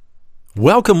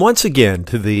Welcome once again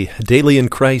to the Daily in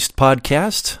Christ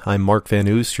podcast. I'm Mark Van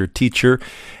Oos, your teacher,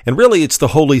 and really it's the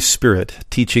Holy Spirit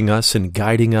teaching us and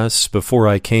guiding us. Before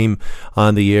I came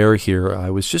on the air here, I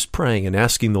was just praying and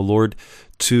asking the Lord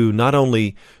to not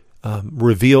only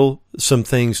reveal some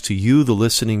things to you, the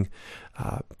listening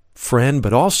friend,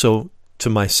 but also to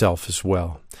myself as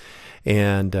well.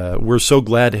 And we're so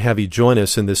glad to have you join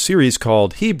us in this series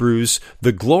called Hebrews,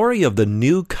 the Glory of the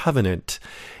New Covenant.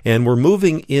 And we're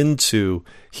moving into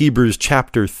Hebrews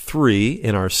chapter 3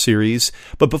 in our series.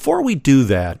 But before we do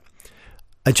that,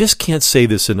 I just can't say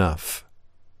this enough.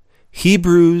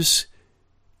 Hebrews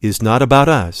is not about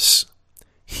us.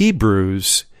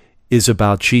 Hebrews is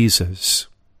about Jesus.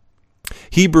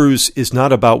 Hebrews is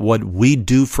not about what we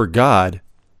do for God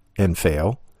and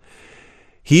fail.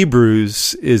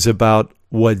 Hebrews is about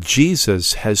what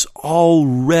Jesus has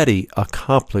already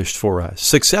accomplished for us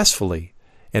successfully,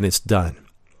 and it's done.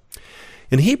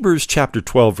 In Hebrews chapter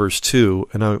 12, verse 2,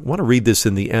 and I want to read this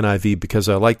in the NIV because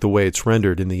I like the way it's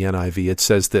rendered in the NIV, it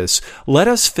says this, "Let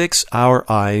us fix our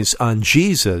eyes on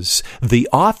Jesus, the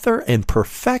author and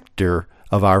perfecter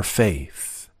of our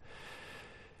faith."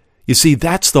 You see,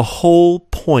 that's the whole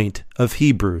point of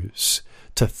Hebrews,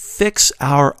 to fix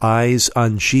our eyes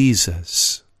on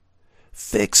Jesus.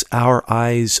 Fix our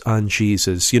eyes on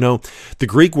Jesus. You know, the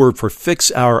Greek word for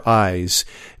fix our eyes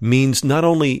means not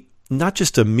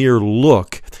just a mere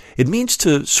look. It means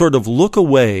to sort of look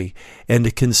away and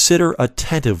to consider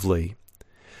attentively,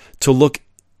 to look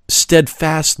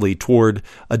steadfastly toward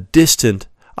a distant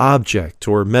object,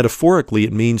 or metaphorically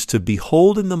it means to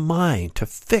behold in the mind, to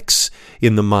fix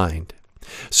in the mind.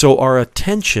 So our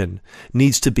attention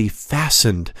needs to be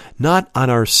fastened not on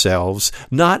ourselves,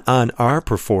 not on our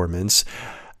performance.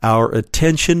 Our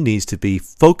attention needs to be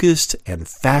focused and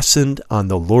fastened on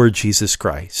the Lord Jesus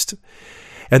Christ.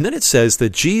 And then it says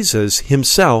that Jesus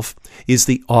himself is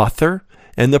the author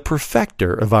and the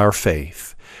perfecter of our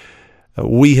faith.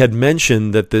 We had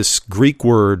mentioned that this Greek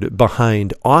word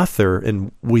behind author,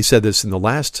 and we said this in the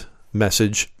last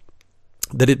message,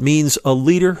 that it means a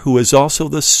leader who is also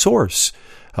the source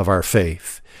of our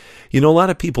faith. You know, a lot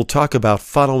of people talk about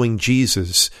following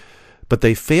Jesus, but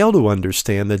they fail to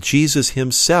understand that Jesus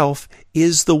himself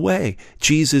is the way.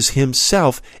 Jesus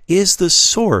himself is the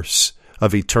source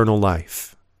of eternal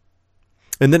life.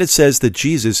 And then it says that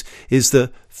Jesus is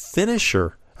the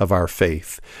finisher of our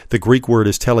faith. The Greek word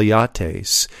is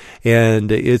teleates,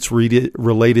 and it's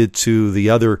related to the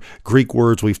other Greek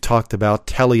words we've talked about,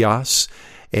 teleos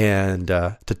and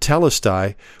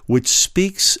tetelestai, which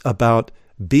speaks about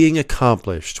being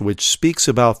accomplished, which speaks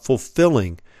about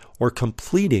fulfilling or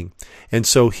completing. And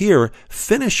so here,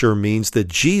 finisher means that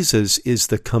Jesus is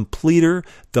the completer,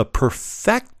 the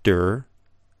perfecter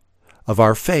of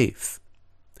our faith.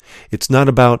 It's not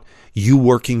about you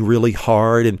working really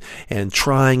hard and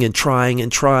trying,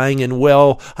 and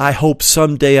well, I hope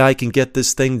someday I can get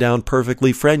this thing down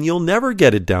perfectly. Friend, you'll never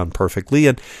get it down perfectly.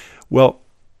 And, well,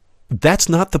 that's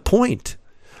not the point.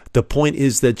 The point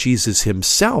is that Jesus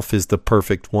himself is the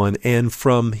perfect one, and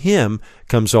from him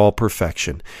comes all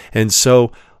perfection. And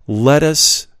so let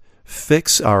us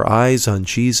fix our eyes on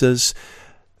Jesus,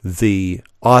 the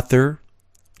author,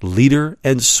 leader,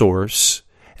 and source,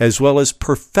 as well as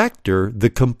perfecter, the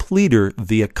completer,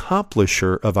 the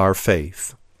accomplisher of our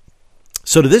faith.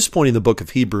 So to this point in the book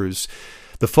of Hebrews,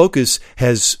 the focus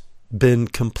has been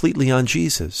completely on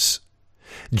Jesus.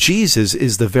 Jesus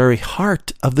is the very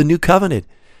heart of the new covenant.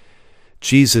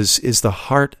 Jesus is the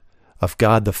heart of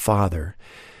God the Father.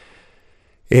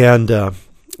 And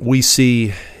we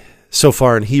see so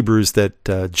far in Hebrews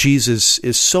that Jesus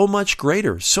is so much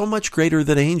greater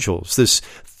than angels. This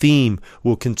theme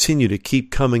will continue to keep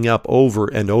coming up over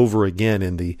and over again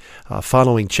in the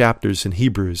following chapters in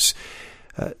Hebrews.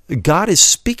 God is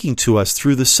speaking to us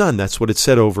through the Son. That's what it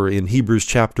said over in Hebrews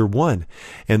chapter 1.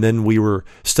 And then we were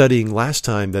studying last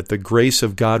time that the grace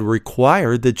of God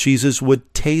required that Jesus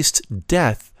would taste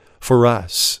death for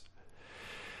us.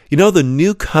 You know, the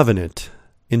new covenant,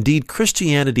 indeed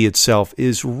Christianity itself,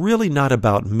 is really not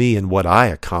about me and what I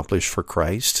accomplish for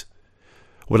Christ,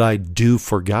 what I do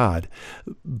for God,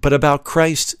 but about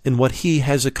Christ and what he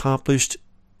has accomplished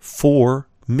for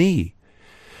me.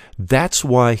 That's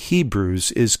why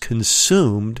Hebrews is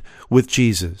consumed with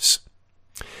Jesus.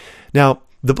 Now,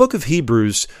 the book of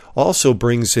Hebrews also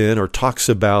brings in or talks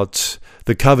about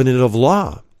the covenant of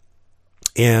law.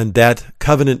 And that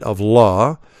covenant of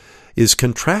law is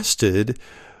contrasted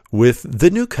with the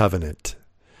new covenant.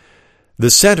 The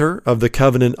center of the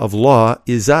covenant of law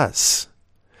is us.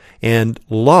 And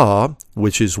law,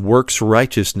 which is works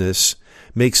righteousness,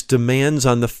 makes demands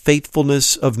on the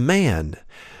faithfulness of man.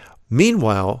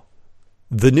 Meanwhile,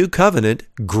 The new covenant,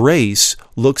 grace,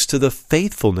 looks to the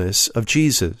faithfulness of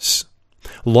Jesus.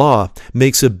 Law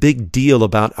makes a big deal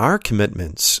about our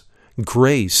commitments.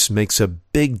 Grace makes a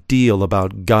big deal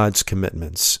about God's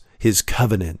commitments, His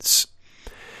covenants.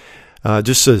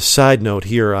 Just a side note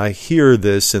here, I hear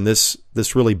this, and this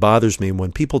really bothers me.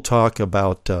 When people talk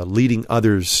about leading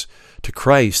others to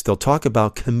Christ, they'll talk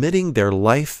about committing their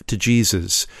life to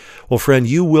Jesus. Well, friend,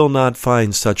 you will not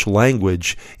find such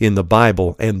language in the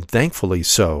Bible, and thankfully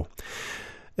so.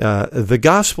 The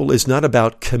gospel is not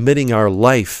about committing our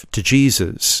life to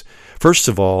Jesus. First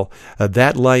of all,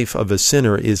 that life of a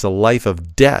sinner is a life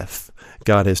of death.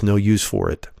 God has no use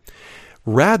for it.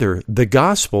 Rather, the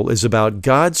gospel is about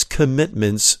God's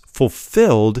commitments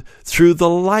fulfilled through the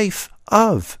life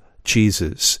of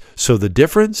Jesus. So the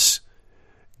difference?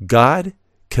 God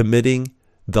committing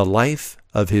the life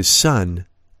of His Son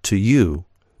to you.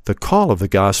 The call of the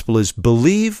gospel is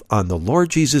believe on the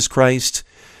Lord Jesus Christ,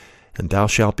 and thou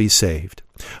shalt be saved.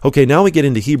 Okay, now we get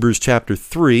into Hebrews chapter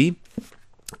 3,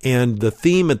 and the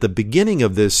theme at the beginning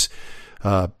of this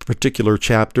particular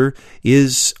chapter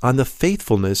is on the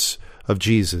faithfulness of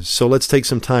Jesus. So let's take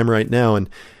some time right now, and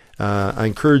I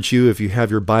encourage you, if you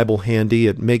have your Bible handy,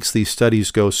 it makes these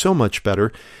studies go so much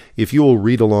better if you will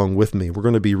read along with me. We're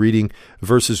going to be reading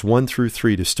verses 1 through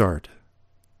 3 to start.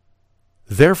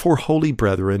 Therefore, holy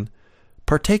brethren,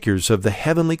 partakers of the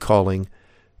heavenly calling,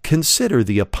 consider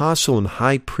the apostle and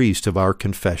high priest of our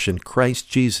confession, Christ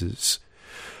Jesus,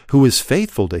 who is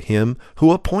faithful to him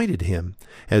who appointed him,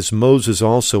 as Moses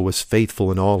also was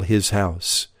faithful in all his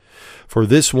house. For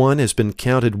this one has been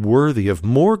counted worthy of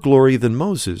more glory than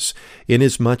Moses,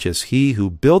 inasmuch as he who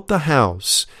built the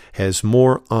house has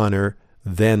more honor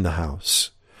than the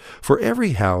house. For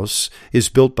every house is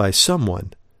built by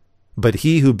someone, but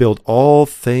he who built all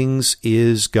things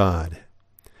is God.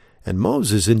 And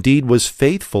Moses indeed was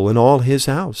faithful in all his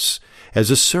house, as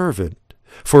a servant,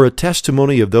 for a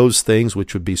testimony of those things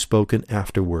which would be spoken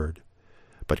afterward.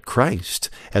 But Christ,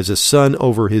 as a son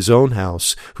over his own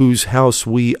house, whose house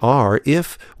we are,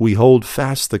 if we hold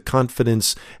fast the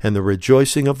confidence and the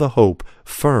rejoicing of the hope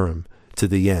firm to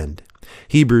the end.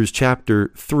 Hebrews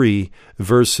chapter 3,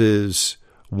 verses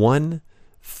 1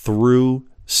 through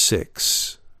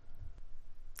 6.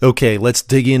 Okay, let's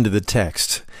dig into the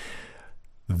text.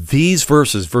 These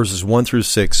verses 1 through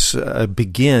 6,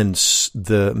 begins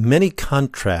the many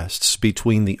contrasts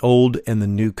between the Old and the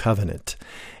New Covenant.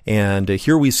 And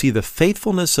here we see the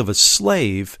faithfulness of a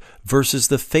slave versus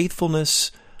the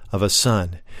faithfulness of a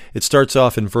son. It starts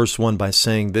off in verse 1 by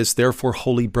saying this, therefore,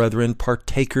 holy brethren,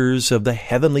 partakers of the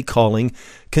heavenly calling,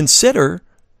 consider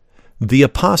the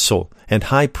apostle and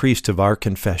high priest of our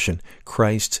confession,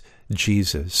 Christ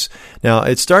Jesus. Now,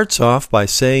 it starts off by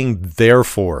saying,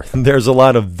 therefore. There's a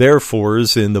lot of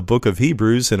therefores in the book of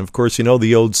Hebrews, and of course, you know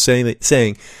the old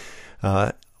saying,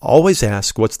 always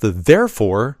ask, what's the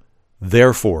therefore?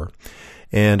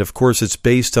 And of course, it's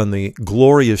based on the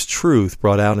glorious truth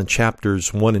brought out in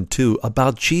chapters 1 and 2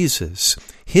 about Jesus,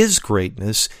 His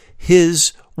greatness,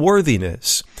 His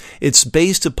worthiness. It's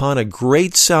based upon a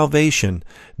great salvation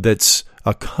that's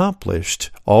accomplished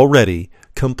already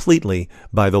completely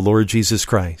by the Lord Jesus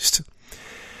Christ.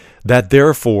 That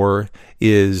therefore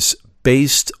is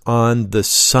based on the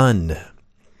Son,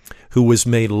 who was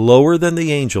made lower than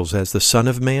the angels as the Son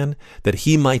of Man, that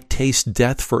he might taste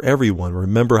death for everyone.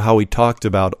 Remember how he talked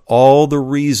about all the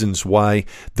reasons why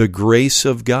the grace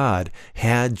of God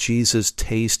had Jesus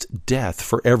taste death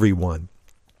for everyone.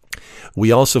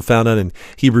 We also found out in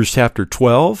Hebrews chapter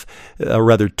 2,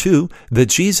 that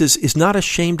Jesus is not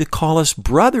ashamed to call us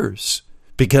brothers,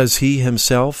 because he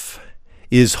himself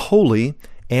is holy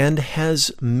and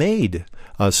has made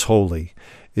us holy.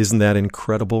 Isn't that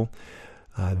incredible?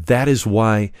 That is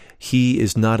why he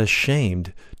is not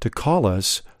ashamed to call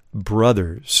us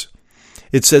brothers.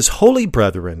 It says, holy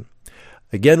brethren.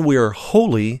 Again, we are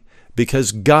holy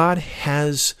because God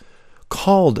has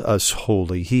called us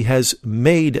holy. He has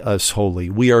made us holy.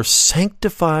 We are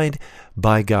sanctified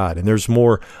by God. And there's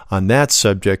more on that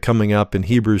subject coming up in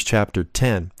Hebrews chapter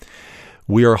 10.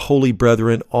 We are holy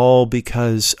brethren all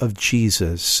because of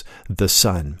Jesus, the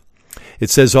Son. It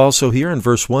says also here in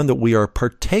verse 1 that we are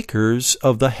partakers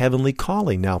of the heavenly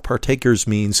calling. Now, partakers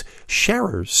means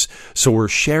sharers. So we're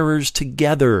sharers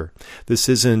together. This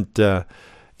isn't, in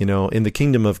the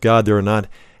kingdom of God, there are not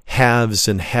haves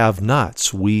and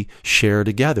have-nots. We share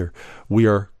together. We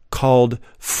are called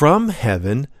from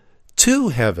heaven to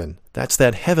heaven. That's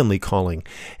that heavenly calling.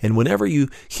 And whenever you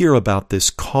hear about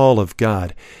this call of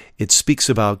God, it speaks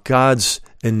about God's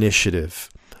initiative,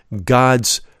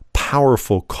 God's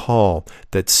powerful call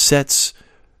that sets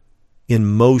in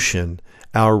motion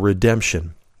our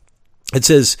redemption. It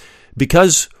says,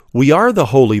 because we are the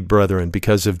holy brethren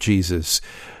because of Jesus,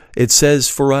 it says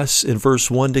for us in verse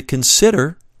 1 to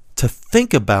consider, to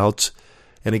think about,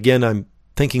 and again I'm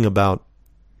thinking about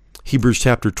Hebrews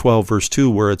chapter 12, verse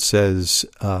 2, where it says,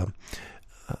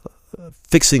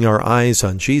 fixing our eyes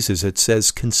on Jesus, it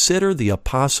says, consider the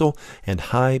apostle and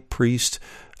high priest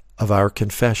of our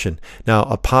confession. Now,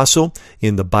 apostle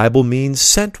in the Bible means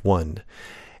sent one,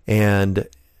 and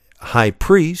high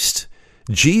priest,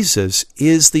 Jesus,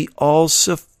 is the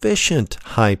all-sufficient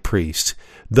high priest,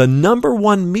 the number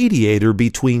one mediator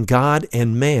between God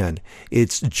and man.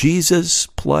 It's Jesus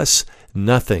plus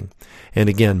nothing. And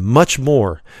again, much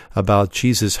more about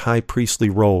Jesus' high priestly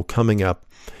role coming up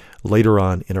later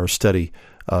on in our study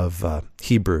of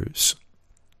Hebrews.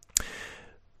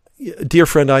 Dear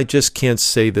friend, I just can't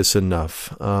say this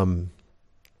enough.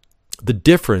 The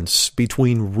difference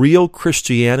between real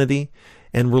Christianity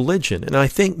and religion. And I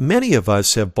think many of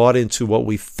us have bought into what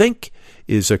we think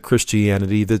is a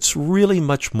Christianity that's really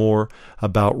much more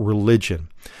about religion.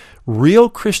 Real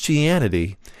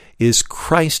Christianity is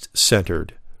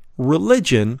Christ-centered.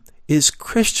 Religion is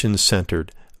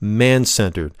Christian-centered,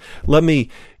 man-centered. Let me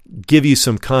give you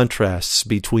some contrasts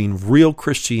between real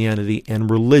Christianity and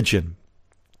religion.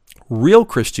 Real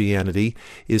Christianity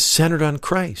is centered on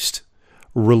Christ.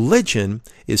 Religion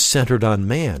is centered on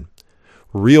man.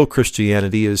 Real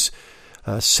Christianity is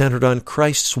centered on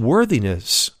Christ's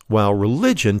worthiness, while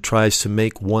religion tries to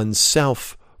make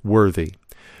oneself worthy.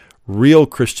 Real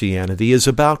Christianity is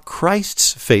about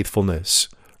Christ's faithfulness.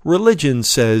 Religion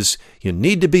says you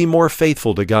need to be more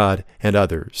faithful to God and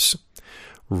others.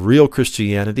 Real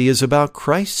Christianity is about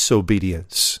Christ's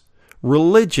obedience.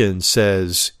 Religion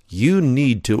says you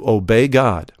need to obey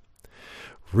God.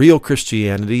 Real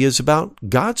Christianity is about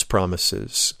God's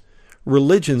promises.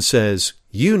 Religion says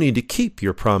you need to keep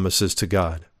your promises to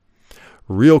God.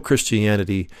 Real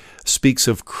Christianity speaks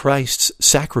of Christ's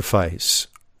sacrifice.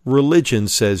 Religion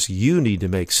says you need to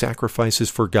make sacrifices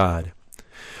for God.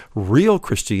 Real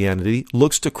Christianity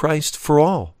looks to Christ for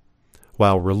all,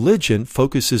 while religion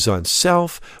focuses on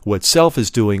self, what self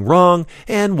is doing wrong,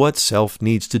 and what self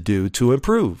needs to do to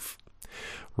improve.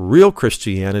 Real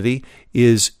Christianity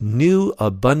is new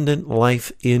abundant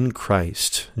life in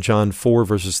Christ. John 4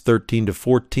 verses 13 to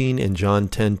 14 and John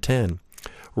 10:10.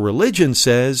 Religion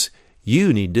says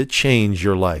you need to change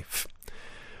your life.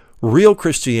 Real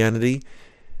Christianity,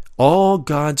 all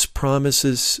God's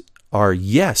promises are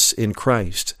yes in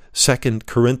Christ. 2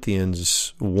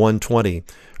 Corinthians 1:20.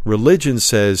 Religion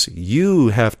says you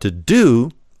have to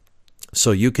do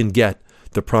so you can get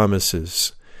the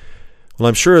promises. Well,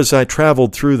 I'm sure as I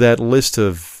traveled through that list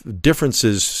of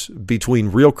differences between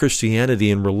real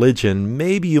Christianity and religion,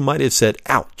 maybe you might have said,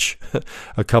 ouch,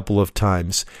 a couple of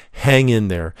times. Hang in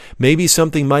there. Maybe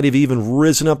something might have even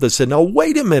risen up that said, now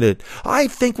wait a minute, I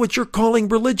think what you're calling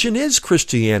religion is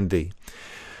Christianity.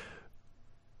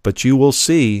 But you will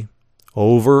see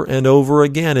over and over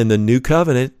again in the New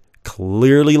Covenant,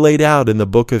 clearly laid out in the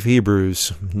book of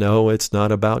Hebrews, no, it's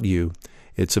not about you.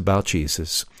 It's about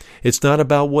Jesus. It's not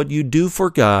about what you do for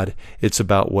God. It's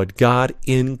about what God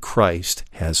in Christ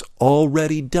has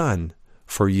already done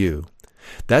for you.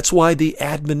 That's why the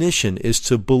admonition is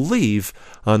to believe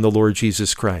on the Lord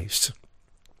Jesus Christ.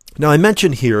 Now, I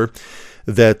mentioned here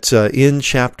that in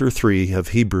chapter 3 of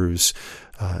Hebrews,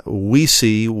 we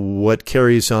see what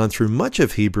carries on through much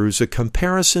of Hebrews, a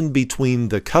comparison between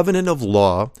the covenant of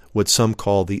law, what some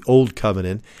call the Old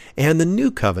Covenant, and the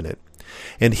New Covenant.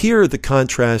 And here the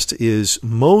contrast is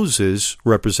Moses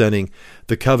representing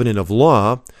the covenant of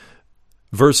law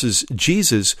versus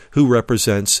Jesus who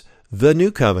represents the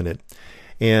New Covenant.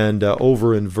 And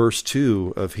over in verse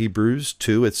 2 of Hebrews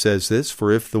 2, it says this,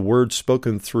 for if the word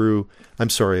spoken through,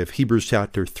 of Hebrews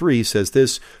chapter 3 says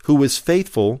this, who is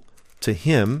faithful to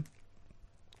him,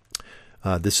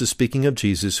 this is speaking of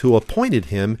Jesus, who appointed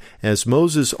him, as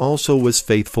Moses also was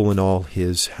faithful in all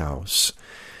his house.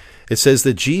 It says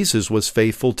that Jesus was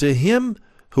faithful to him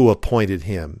who appointed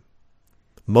him.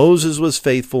 Moses was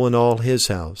faithful in all his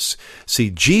house. See,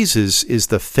 Jesus is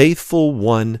the faithful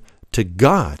one to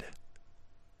God.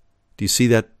 Do you see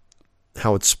that?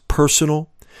 How it's personal?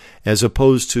 As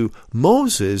opposed to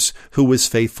Moses, who was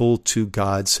faithful to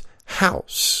God's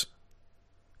house.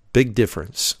 Big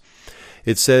difference.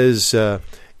 It says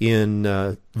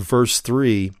in verse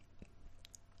 3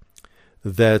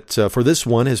 that for this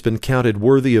one has been counted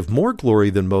worthy of more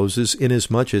glory than Moses,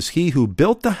 inasmuch as he who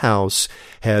built the house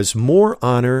has more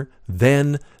honor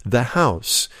than the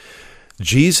house.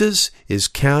 Jesus is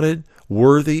counted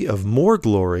worthy of more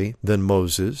glory than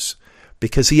Moses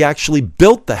because he actually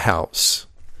built the house.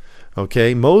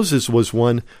 Okay, Moses was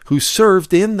one who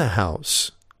served in the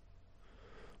house,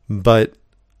 but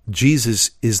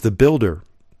Jesus is the builder.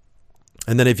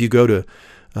 And then if you go to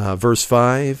verse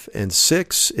 5 and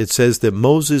 6, it says that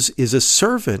Moses is a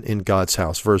servant in God's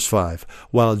house, verse 5,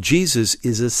 while Jesus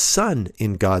is a son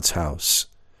in God's house.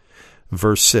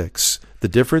 Verse 6, the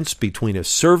difference between a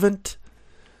servant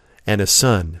and a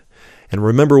son. And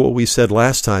remember what we said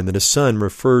last time, that a son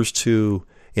refers to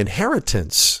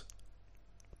inheritance.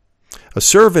 A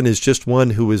servant is just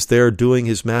one who is there doing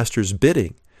his master's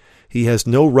bidding. He has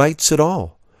no rights at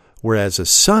all, whereas a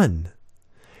son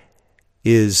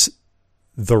is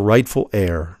the rightful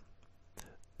heir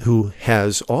who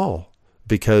has all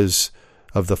because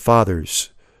of the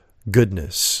Father's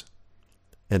goodness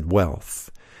and wealth.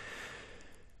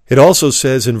 It also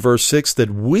says in verse 6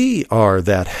 that we are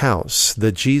that house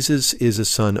that Jesus is a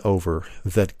son over,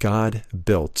 that God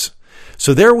built.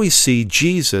 So there we see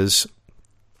Jesus,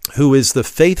 who is the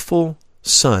faithful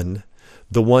son,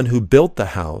 the one who built the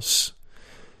house,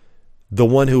 the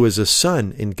one who is a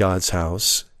son in God's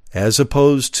house, as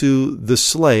opposed to the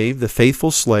slave, the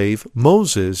faithful slave,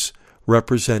 Moses,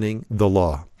 representing the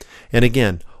law. And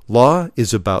again, law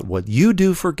is about what you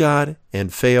do for God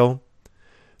and fail.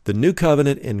 The new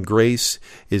covenant and grace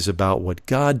is about what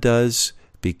God does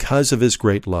because of his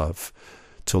great love,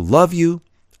 to love you,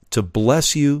 to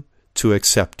bless you, to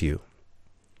accept you.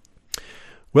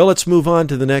 Well, let's move on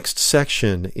to the next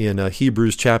section in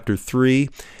Hebrews chapter 3,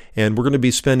 and we're going to be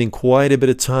spending quite a bit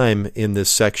of time in this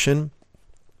section.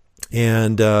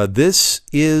 And this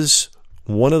is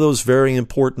one of those very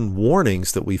important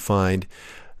warnings that we find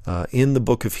in the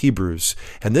book of Hebrews.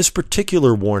 And this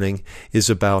particular warning is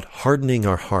about hardening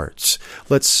our hearts.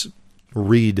 Let's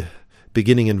read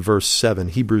beginning in verse 7,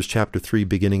 Hebrews chapter 3,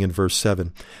 beginning in verse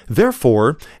 7.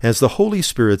 Therefore, as the Holy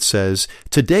Spirit says,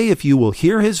 today if you will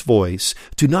hear his voice,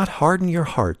 do not harden your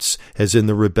hearts, as in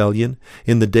the rebellion,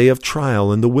 in the day of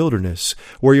trial in the wilderness,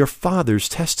 where your fathers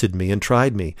tested me and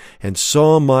tried me, and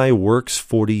saw my works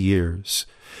 40 years.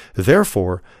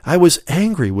 Therefore, I was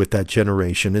angry with that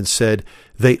generation and said,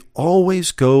 they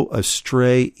always go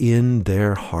astray in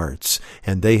their hearts,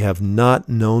 and they have not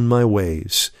known my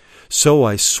ways. So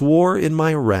I swore in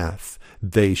my wrath,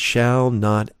 they shall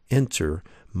not enter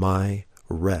my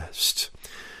rest.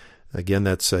 Again,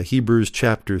 that's Hebrews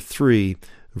chapter 3,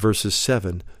 verses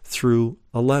 7 through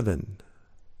 11.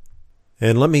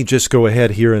 And let me just go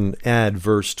ahead here and add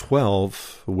verse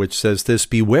 12, which says this,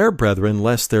 beware, brethren,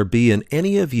 lest there be in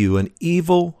any of you an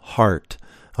evil heart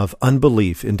of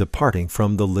unbelief in departing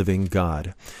from the living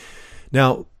God.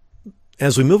 Now,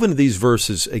 as we move into these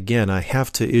verses, again, I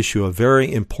have to issue a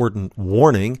very important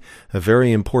warning, a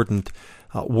very important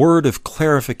word of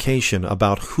clarification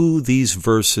about who these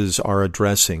verses are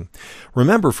addressing.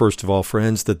 Remember, first of all,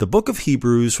 friends, that the book of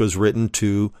Hebrews was written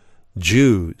to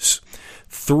Jews.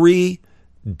 3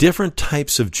 different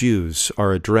types of Jews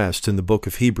are addressed in the book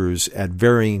of Hebrews at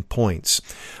varying points.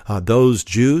 Those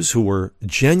Jews who were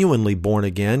genuinely born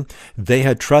again, they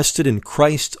had trusted in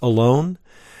Christ alone,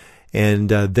 and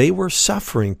they were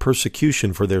suffering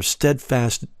persecution for their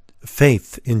steadfast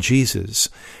faith in Jesus.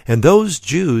 And those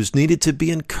Jews needed to be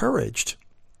encouraged.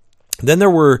 Then there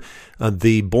were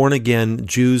the born-again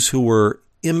Jews who were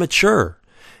immature.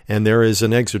 And there is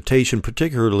an exhortation,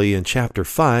 particularly in chapter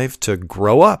 5, to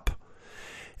grow up.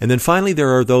 And then finally,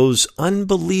 there are those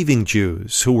unbelieving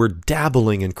Jews who were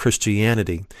dabbling in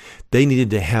Christianity. They needed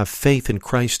to have faith in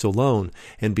Christ alone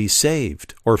and be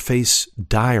saved or face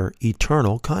dire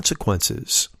eternal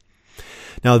consequences.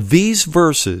 Now, these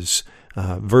verses,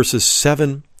 verses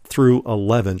 7 through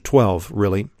 12,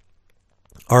 really,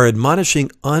 are admonishing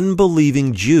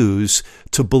unbelieving Jews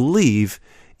to believe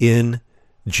in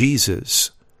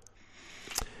Jesus.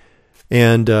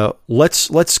 And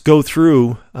let's go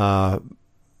through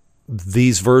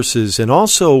these verses, and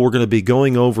also we're going to be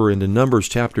going over into Numbers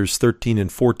chapters 13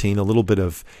 and 14, a little bit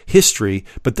of history,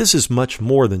 but this is much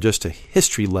more than just a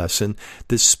history lesson.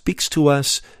 This speaks to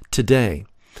us today.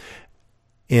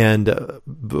 And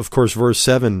of course, verse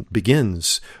 7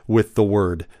 begins with the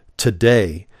word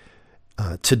today.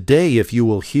 Today, if you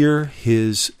will hear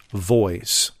his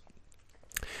voice.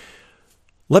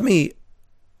 Let me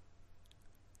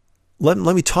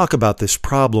talk about this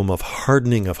problem of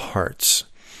hardening of hearts.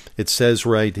 It says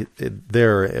right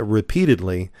there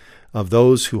repeatedly of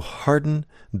those who harden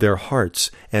their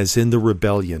hearts as in the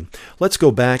rebellion. Let's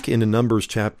go back into Numbers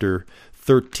chapter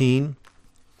 13.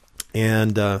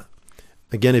 And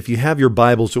again, if you have your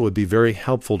Bibles, it would be very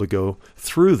helpful to go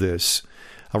through this.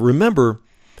 Remember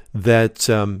that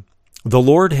the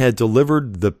Lord had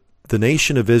delivered the the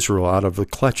nation of Israel out of the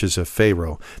clutches of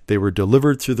Pharaoh. They were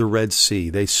delivered through the Red Sea.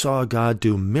 They saw God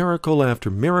do miracle after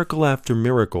miracle after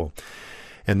miracle.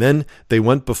 And then they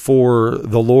went before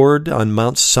the Lord on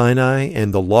Mount Sinai,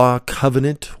 and the law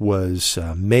covenant was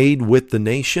made with the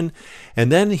nation.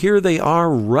 And then here they are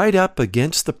right up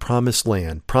against the promised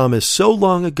land, promised so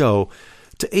long ago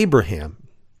to Abraham.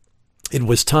 It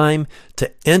was time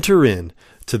to enter in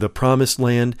to the promised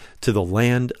land, to the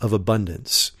land of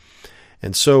abundance.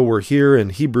 And so we're here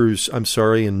in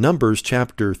in Numbers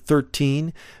chapter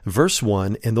 13, verse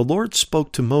 1, and the Lord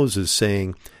spoke to Moses,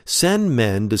 saying, "Send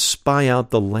men to spy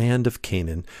out the land of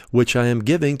Canaan, which I am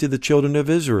giving to the children of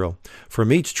Israel.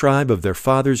 From each tribe of their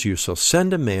fathers you shall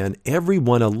send a man, every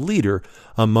one a leader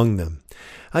among them."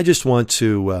 I just want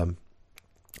to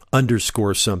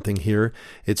underscore something here.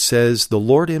 It says, the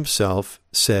Lord himself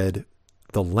said,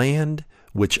 "The land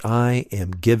which I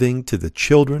am giving to the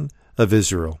children of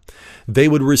Israel." They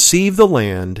would receive the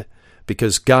land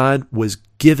because God was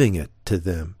giving it to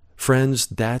them. Friends,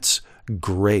 that's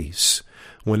grace.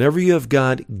 Whenever you have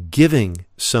God giving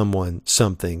someone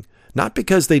something, not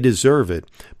because they deserve it,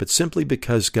 but simply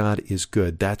because God is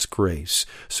good, that's grace.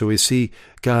 So we see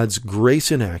God's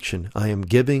grace in action. I am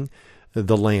giving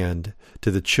the land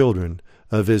to the children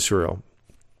of Israel.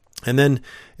 And then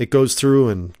it goes through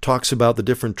and talks about the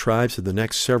different tribes of the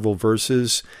next several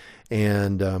verses.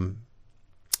 And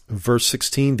verse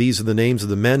 16, these are the names of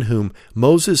the men whom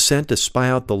Moses sent to spy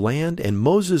out the land. And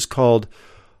Moses called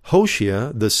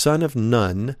Hoshea, the son of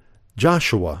Nun,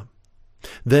 Joshua.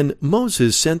 Then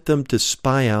Moses sent them to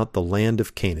spy out the land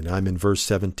of Canaan. I'm in verse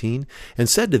 17. And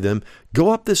said to them, "Go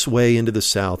up this way into the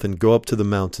south and go up to the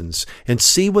mountains and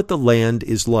see what the land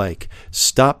is like."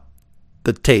 Stop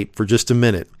the tape for just a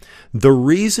minute. The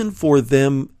reason for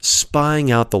them spying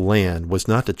out the land was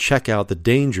not to check out the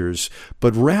dangers,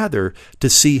 but rather to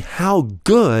see how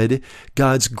good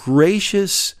God's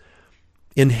gracious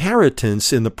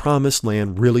inheritance in the promised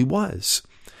land really was.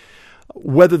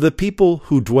 Whether the people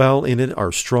who dwell in it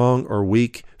are strong or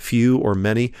weak, few or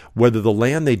many, whether the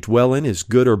land they dwell in is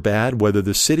good or bad, whether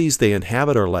the cities they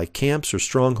inhabit are like camps or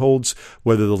strongholds,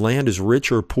 whether the land is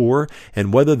rich or poor,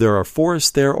 and whether there are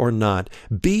forests there or not,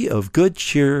 be of good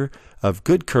cheer, of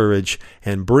good courage,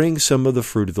 and bring some of the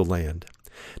fruit of the land.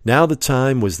 Now the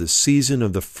time was the season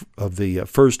of the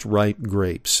first ripe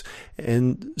grapes.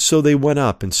 And so they went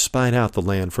up and spied out the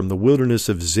land from the wilderness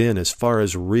of Zin as far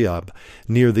as Rehob,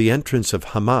 near the entrance of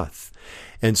Hamath.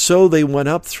 And so they went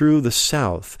up through the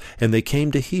south, and they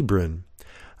came to Hebron,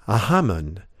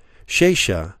 Ahaman,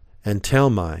 Shesha, and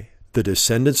Talmai. The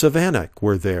descendants of Anak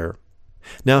were there.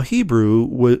 Now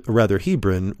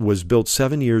Hebron was built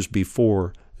 7 years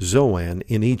before Zoan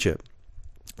in Egypt.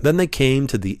 Then they came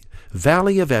to the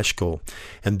valley of Eshcol,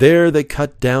 and there they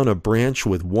cut down a branch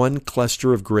with one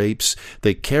cluster of grapes.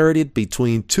 They carried it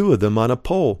between two of them on a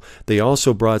pole. They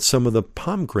also brought some of the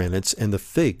pomegranates and the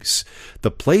figs.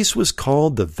 The place was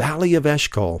called the Valley of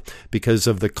Eshcol because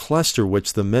of the cluster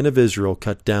which the men of Israel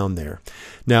cut down there.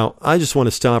 Now, I just want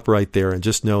to stop right there and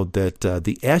just note that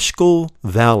the Eshcol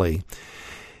Valley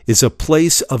is a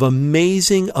place of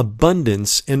amazing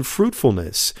abundance and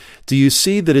fruitfulness. Do you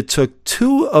see that it took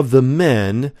two of the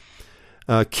men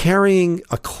carrying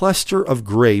a cluster of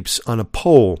grapes on a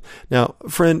pole? Now,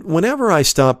 friend, whenever I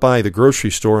stop by the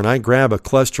grocery store and I grab a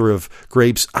cluster of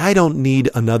grapes, I don't need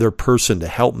another person to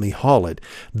help me haul it.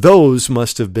 Those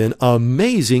must have been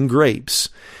amazing grapes.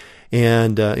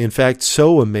 And in fact,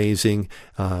 so amazing,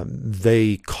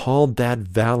 they called that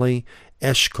valley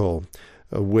Eshcol,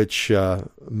 which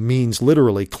means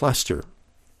literally cluster.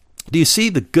 Do you see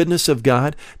the goodness of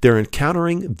God? They're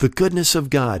encountering the goodness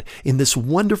of God in this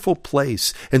wonderful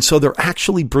place. And so they're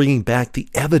actually bringing back the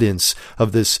evidence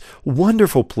of this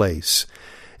wonderful place.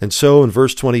 And so in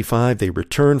verse 25, they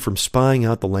return from spying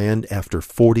out the land after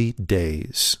 40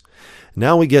 days.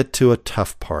 Now we get to a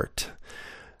tough part.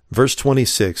 Verse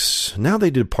 26, now they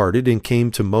departed and came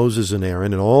to Moses and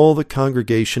Aaron and all the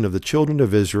congregation of the children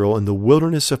of Israel in the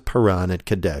wilderness of Paran at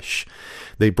Kadesh.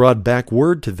 They brought back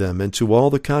word to them and to all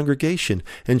the congregation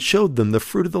and showed them the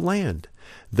fruit of the land.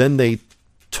 Then they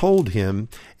told him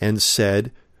and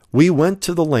said, "We went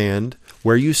to the land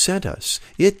where you sent us.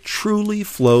 It truly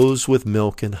flows with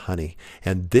milk and honey,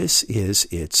 and this is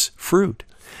its fruit."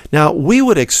 Now, we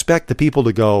would expect the people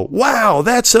to go, "Wow,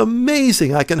 that's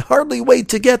amazing. I can hardly wait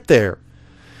to get there."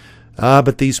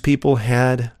 But these people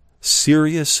had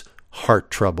serious heart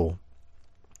trouble.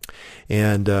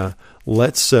 And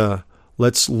let's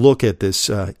look at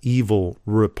this evil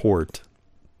report.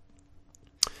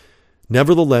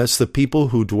 Nevertheless, the people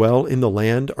who dwell in the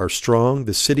land are strong.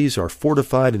 The cities are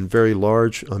fortified and very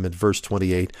large. I'm at verse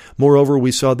 28. Moreover,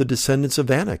 we saw the descendants of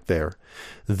Anak there.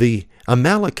 The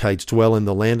Amalekites dwell in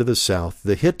the land of the south.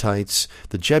 The Hittites,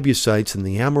 the Jebusites, and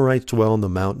the Amorites dwell in the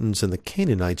mountains, and the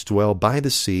Canaanites dwell by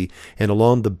the sea and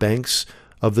along the banks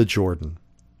of the Jordan.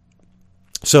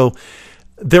 So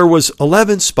there was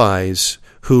 11 spies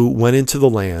who went into the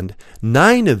land.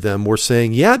 9 of them were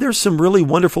saying, yeah, there's some really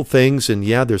wonderful things, and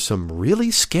yeah, there's some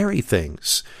really scary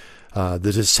things. The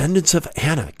descendants of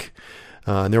Anak.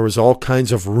 And there was all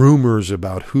kinds of rumors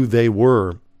about who they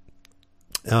were.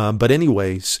 But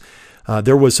anyways,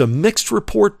 there was a mixed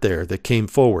report there that came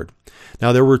forward.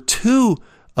 Now, there were 2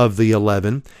 of the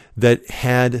 11 that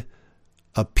had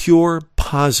a pure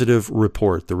positive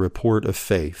report, the report of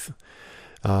faith.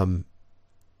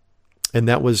 And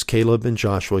that was Caleb and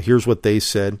Joshua. Here's what they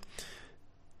said.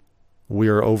 We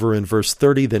are over in verse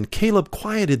 30. Then Caleb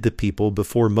quieted the people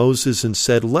before Moses and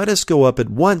said, let us go up at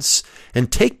once and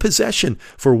take possession,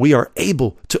 for we are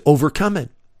able to overcome it.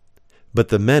 But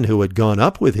the men who had gone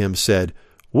up with him said,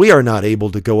 we are not able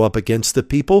to go up against the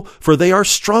people, for they are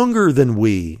stronger than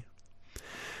we.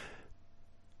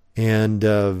 And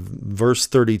verse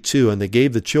 32, and they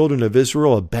gave the children of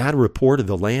Israel a bad report of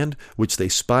the land which they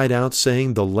spied out,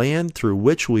 saying, the land through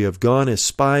which we have gone as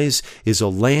spies is a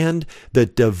land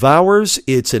that devours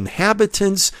its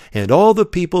inhabitants, and all the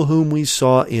people whom we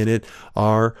saw in it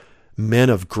are men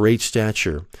of great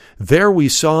stature. There we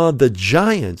saw the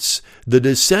giants, the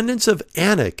descendants of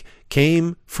Anak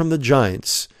came from the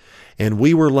giants, and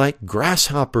we were like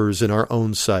grasshoppers in our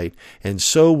own sight, and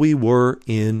so we were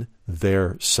in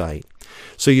their sight.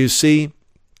 So you see,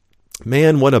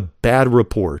 man, what a bad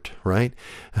report, right?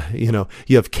 You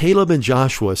have Caleb and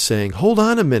Joshua saying, hold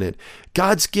on a minute,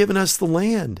 God's given us the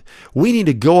land. We need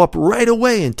to go up right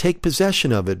away and take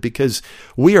possession of it because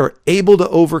we are able to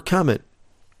overcome it.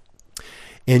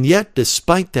 And yet,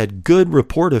 despite that good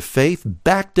report of faith,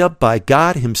 backed up by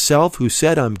God himself, who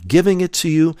said, I'm giving it to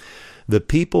you, the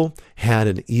people had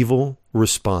an evil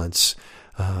response.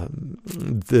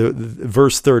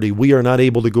 Verse 30, we are not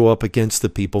able to go up against the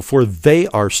people, for they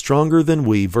are stronger than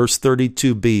we. Verse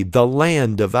 32b, the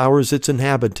land devours its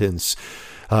inhabitants.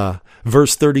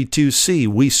 Verse 32c,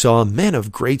 we saw men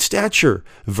of great stature.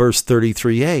 Verse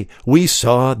 33a, we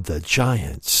saw the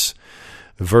giants.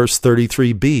 Verse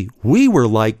 33b, we were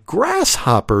like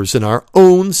grasshoppers in our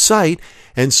own sight,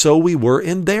 and so we were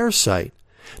in their sight.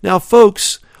 Now,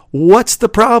 folks, what's the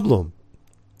problem?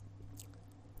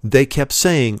 They kept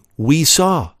saying, we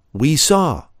saw, we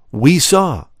saw, we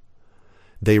saw.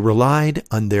 They relied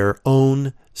on their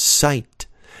own sight.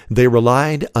 They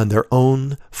relied on their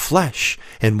own flesh,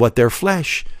 and what their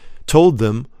flesh told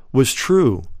them was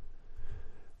true.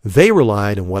 They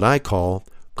relied on what I call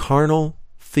carnal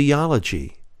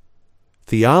theology.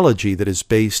 Theology that is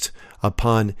based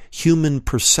upon human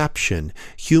perception,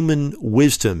 human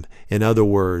wisdom, in other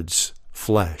words,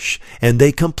 flesh. And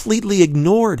they completely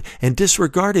ignored and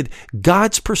disregarded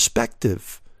God's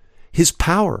perspective, his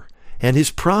power, and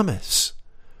his promise.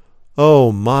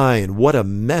 Oh my, and what a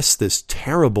mess this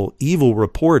terrible, evil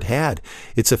report had.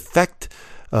 Its effect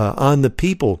on the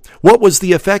people. What was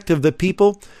the effect of the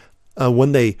people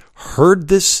when they heard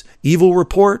this evil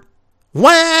report?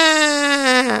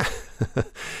 Wah!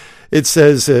 It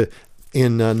says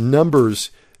in Numbers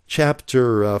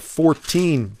chapter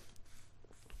 14,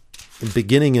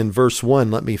 beginning in verse 1,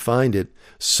 let me find it.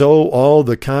 So all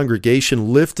the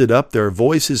congregation lifted up their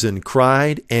voices and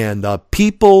cried, and the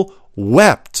people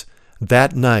wept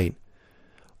that night.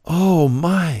 Oh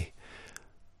my,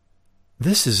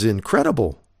 this is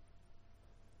incredible.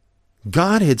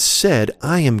 God had said,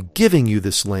 I am giving you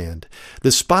this land.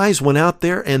 The spies went out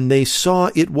there and they saw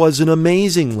it was an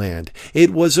amazing land. It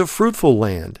was a fruitful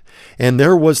land. And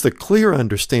there was the clear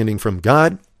understanding from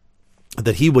God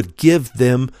that he would give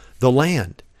them the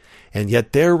land. And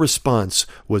yet their response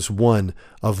was one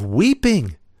of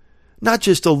weeping. Not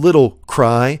just a little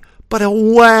cry, but a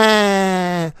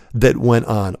wah that went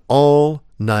on all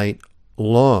night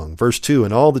long. Verse 2,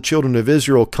 and all the children of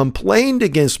Israel complained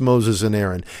against Moses and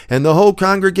Aaron, and the whole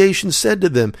congregation said to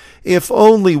them, if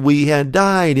only we had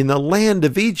died in the land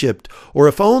of Egypt, or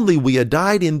if only we had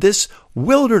died in this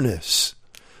wilderness.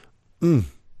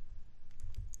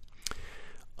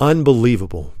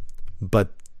 Unbelievable, but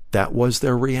that was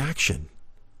their reaction.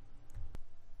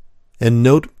 And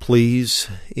note, please,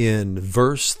 in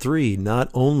verse 3,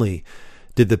 not only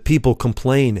did the people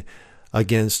complain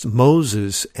against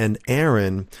Moses and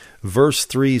Aaron, verse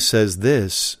 3 says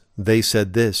this, they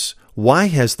said this, Why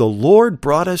has the Lord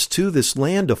brought us to this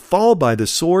land to fall by the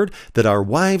sword, that our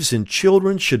wives and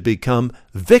children should become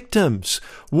victims?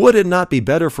 Would it not be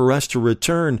better for us to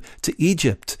return to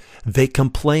Egypt? They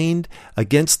complained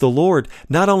against the Lord.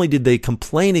 Not only did they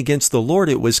complain against the Lord,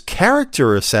 it was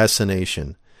character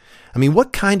assassination. I mean,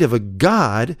 what kind of a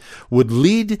God would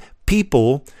lead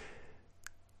people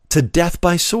to death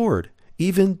by sword,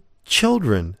 even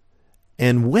children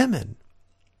and women?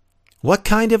 What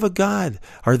kind of a God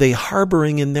are they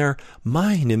harboring in their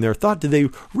mind, in their thought? Do they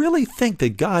really think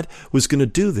that God was going to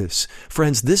do this?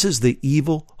 Friends, this is the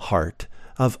evil heart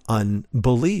of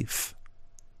unbelief.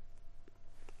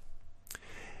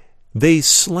 They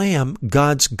slam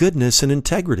God's goodness and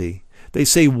integrity. They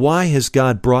say, why has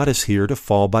God brought us here to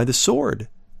fall by the sword?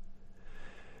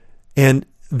 And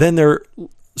then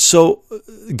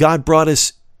God brought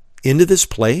us into this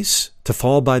place to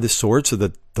fall by the sword so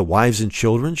that the wives and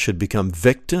children should become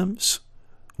victims?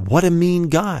 What a mean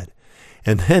God.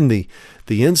 And then the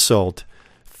insult,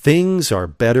 things are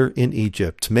better in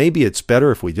Egypt. Maybe it's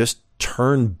better if we just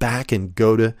turn back and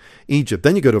go to Egypt.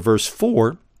 Then you go to verse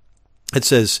 4. It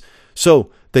says,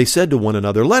 so they said to one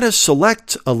another, let us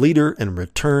select a leader and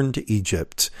return to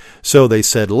Egypt. So they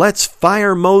said, let's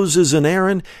fire Moses and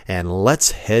Aaron and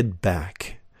let's head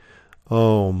back.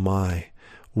 Oh my,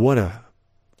 what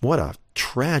a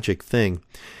tragic thing.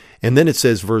 And then it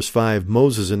says, verse 5,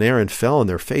 Moses and Aaron fell on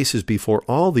their faces before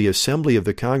all the assembly of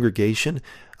the congregation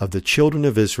of the children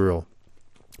of Israel.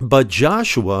 But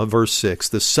Joshua, verse 6,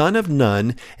 the son of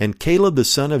Nun, and Caleb the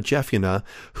son of Jephunneh,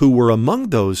 who were among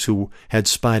those who had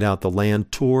spied out the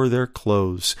land, tore their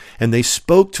clothes. And they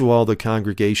spoke to all the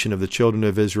congregation of the children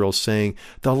of Israel, saying,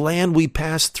 the land we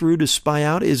passed through to spy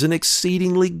out is an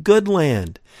exceedingly good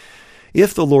land.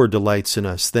 If the Lord delights in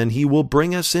us, then he will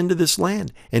bring us into this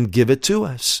land and give it to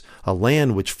us, a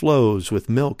land which flows with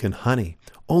milk and honey.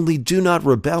 Only do not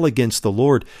rebel against the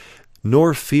Lord,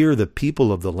 nor fear the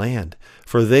people of the land,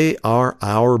 for they are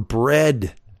our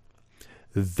bread.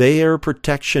 Their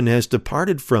protection has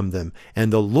departed from them,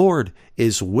 and the Lord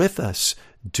is with us.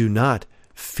 Do not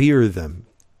fear them.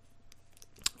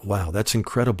 Wow, that's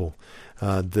incredible.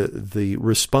 The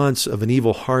response of an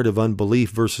evil heart of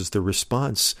unbelief versus the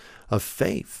response of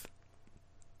faith.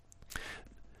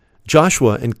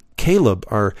 Joshua and Caleb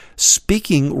are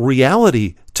speaking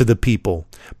reality to the people,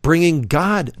 bringing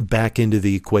God back into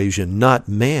the equation, not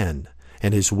man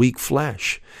and his weak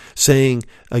flesh, saying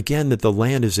again that the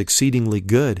land is exceedingly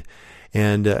good.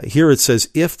 And here it says,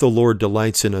 if the Lord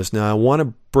delights in us. Now, I want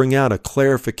to bring out a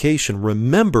clarification.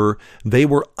 Remember, they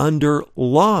were under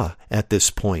law at this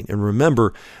point. And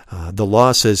remember, the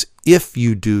law says, if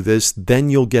you do this, then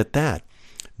you'll get that.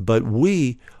 But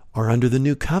we are under the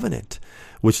new covenant,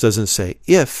 which doesn't say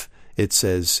if, it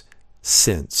says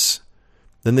since.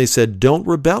 Then they said, don't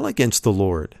rebel against the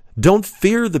Lord. Don't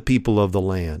fear the people of the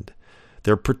land.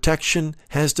 Their protection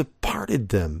has departed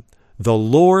them. The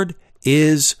Lord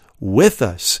is with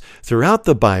us. Throughout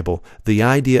the Bible, the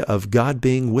idea of God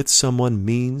being with someone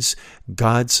means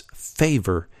God's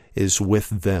favor is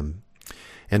with them.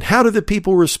 And how did the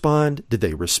people respond? Did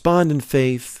they respond in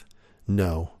faith?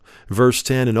 No. Verse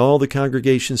 10, and all the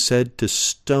congregation said to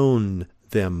stone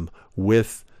them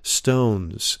with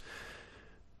stones.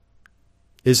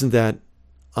 Isn't that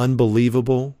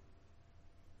unbelievable?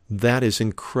 That is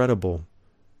incredible.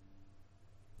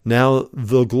 Now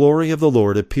the glory of the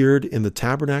Lord appeared in the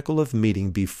tabernacle of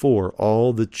meeting before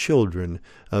all the children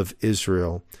of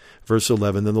Israel. Verse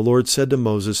 11, then the Lord said to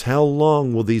Moses, how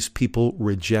long will these people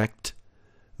reject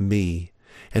me?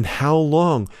 And how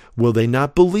long will they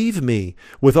not believe me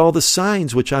with all the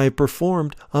signs which I have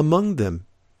performed among them?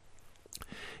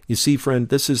 You see, friend,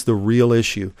 this is the real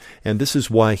issue. And this is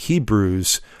why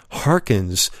Hebrews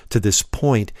hearkens to this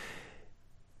point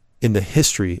in the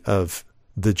history of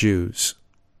the Jews.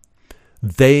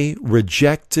 They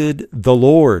rejected the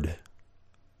Lord.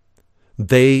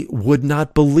 They would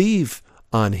not believe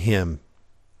on him.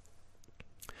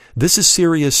 This is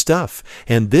serious stuff.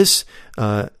 And this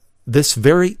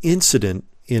very incident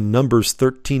in Numbers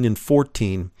 13 and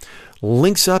 14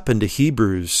 links up into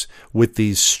Hebrews with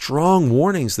these strong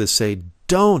warnings that say,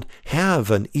 don't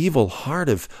have an evil heart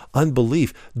of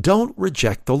unbelief. Don't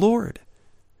reject the Lord.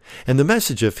 And the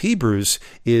message of Hebrews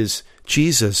is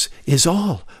Jesus is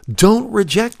all. Don't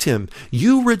reject him.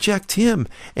 You reject him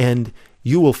and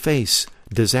you will face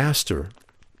disaster.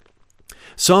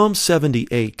 Psalm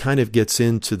 78 kind of gets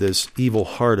into this evil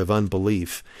heart of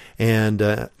unbelief. And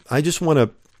I just want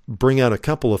to bring out a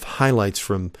couple of highlights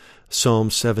from Psalm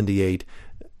 78.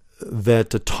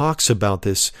 that talks about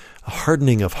this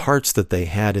hardening of hearts that they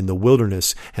had in the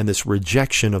wilderness and this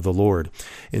rejection of the Lord.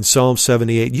 In Psalm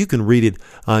 78, you can read it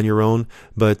on your own,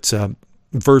 but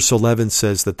verse 11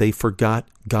 says that they forgot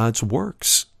God's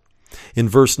works. In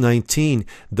verse 19,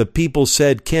 the people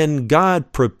said, "Can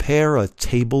God prepare a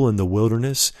table in the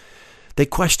wilderness?" They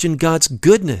questioned God's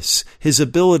goodness, His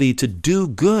ability to do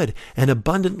good and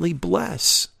abundantly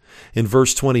bless. In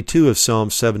verse 22 of Psalm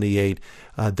 78,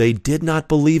 they did not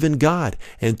believe in God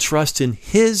and trust in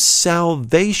His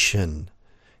salvation,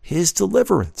 His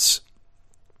deliverance.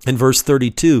 In verse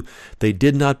 32, they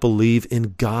did not believe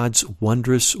in God's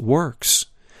wondrous works.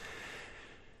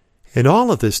 And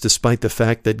all of this despite the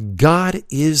fact that God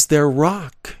is their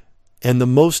rock and the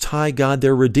Most High God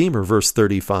their Redeemer, verse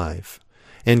 35.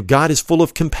 And God is full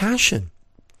of compassion,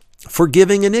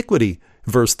 forgiving iniquity,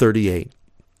 verse 38.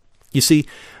 You see,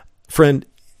 friend,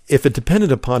 if it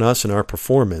depended upon us and our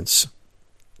performance,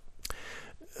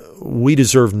 we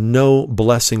deserve no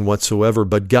blessing whatsoever,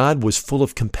 but God was full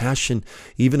of compassion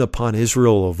even upon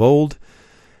Israel of old,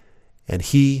 and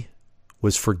He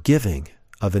was forgiving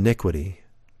of iniquity.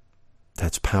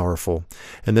 That's powerful.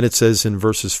 And then it says in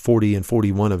verses 40 and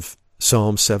 41 of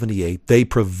Psalm 78, they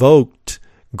provoked,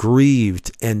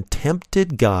 grieved, and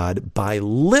tempted God by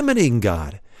limiting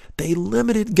God. They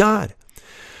limited God.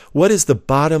 What is the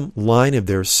bottom line of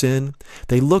their sin?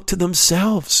 They looked to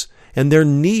themselves and their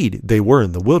need. They were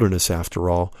in the wilderness after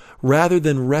all, rather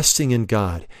than resting in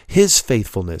God, His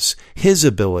faithfulness, His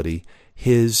ability,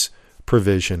 His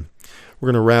provision. We're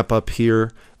going to wrap up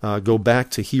here. Go back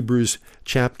to Hebrews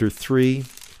chapter 3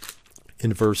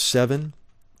 in verse 7.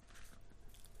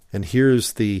 And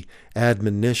here's the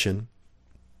admonition.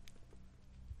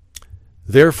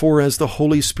 Therefore, as the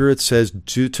Holy Spirit says,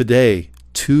 today,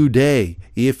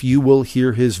 if you will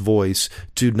hear His voice,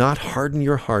 do not harden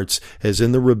your hearts as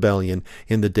in the rebellion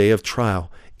in the day of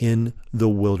trial in the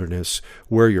wilderness,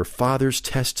 where your fathers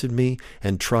tested me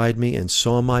and tried me and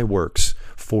saw my works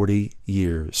 40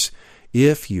 years.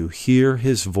 If you hear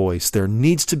His voice, there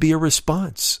needs to be a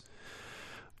response.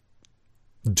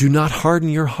 Do not harden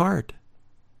your heart.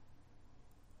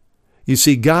 You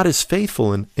see, God is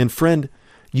faithful, and friend,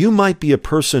 you might be a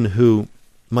person who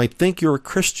might think you're a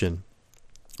Christian,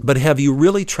 but have you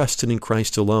really trusted in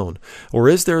Christ alone? Or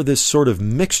is there this sort of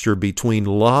mixture between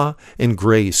law and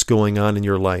grace going on in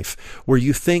your life, where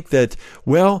you think that,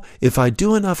 well, if I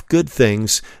do enough good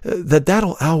things,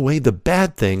 that'll outweigh the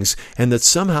bad things, and that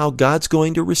somehow God's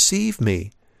going to receive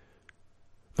me?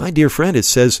 My dear friend, it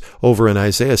says over in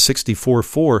Isaiah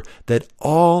 64:4 that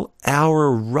all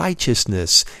our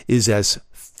righteousness is as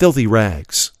filthy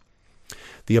rags.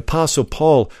 The Apostle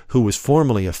Paul, who was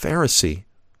formerly a Pharisee,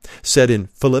 said in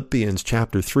Philippians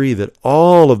chapter 3 that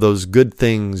all of those good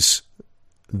things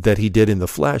that he did in the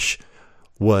flesh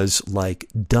was like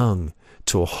dung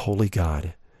to a holy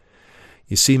God.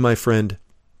 You see, my friend,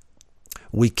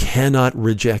 we cannot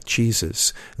reject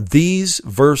Jesus. These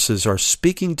verses are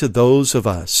speaking to those of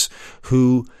us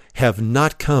who have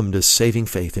not come to saving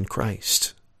faith in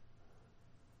Christ.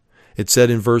 It said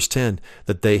in verse 10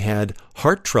 that they had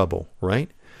heart trouble, right?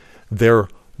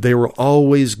 They were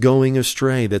always going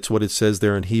astray. That's what it says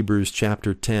there in Hebrews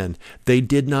chapter 10. They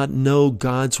did not know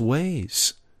God's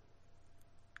ways.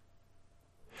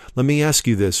 Let me ask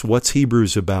you this. What's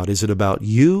Hebrews about? Is it about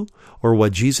you or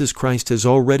what Jesus Christ has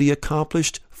already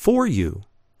accomplished for you?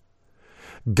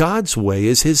 God's way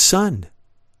is His Son.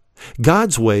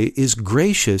 God's way is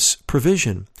gracious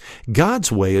provision.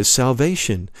 God's way is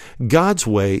salvation. God's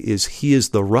way is He is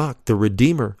the rock, the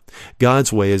Redeemer.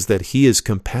 God's way is that He is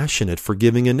compassionate,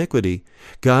 forgiving iniquity.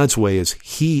 God's way is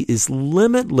He is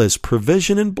limitless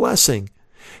provision and blessing.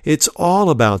 It's all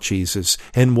about Jesus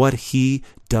and what He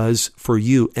does for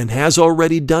you and has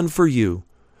already done for you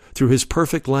through His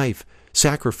perfect life,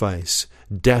 sacrifice,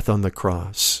 death on the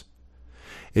cross.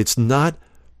 It's not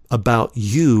about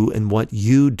you and what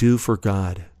you do for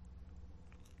God.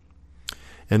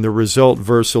 And the result,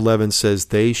 verse 11 says,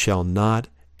 they shall not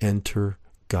enter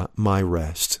my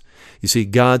rest. You see,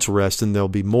 God's rest, and there'll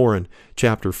be more in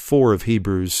chapter 4 of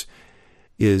Hebrews,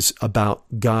 is about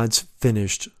God's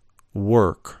finished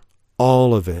work,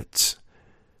 all of it.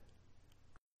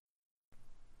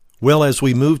 Well, as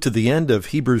we move to the end of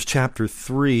Hebrews chapter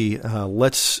 3,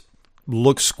 let's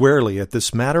look squarely at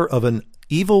this matter of an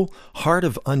evil heart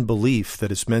of unbelief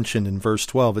that is mentioned in verse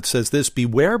 12. It says this,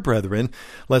 beware, brethren,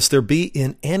 lest there be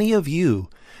in any of you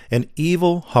an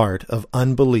evil heart of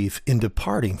unbelief in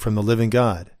departing from the living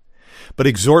God. But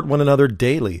exhort one another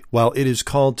daily, while it is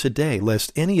called today,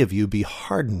 lest any of you be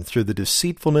hardened through the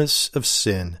deceitfulness of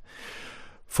sin.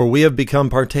 For we have become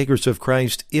partakers of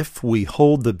Christ if we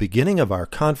hold the beginning of our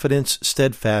confidence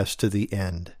steadfast to the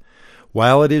end.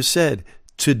 While it is said,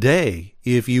 Today,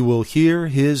 if you will hear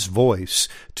his voice,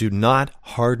 do not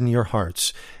harden your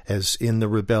hearts, as in the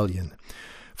rebellion.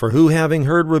 For who having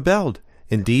heard rebelled?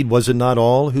 Indeed, was it not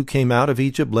all who came out of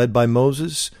Egypt led by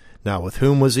Moses? Now with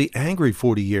whom was he angry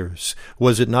 40 years?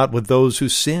 Was it not with those who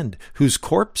sinned, whose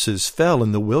corpses fell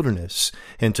in the wilderness?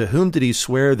 And to whom did he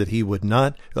swear that he would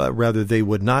not, they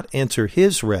would not enter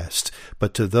his rest,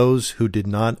 but to those who did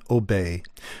not obey?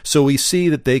 So we see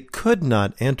that they could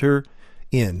not enter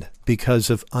in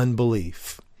because of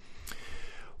unbelief.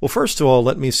 Well, first of all,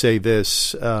 let me say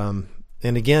this, and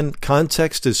again,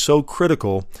 context is so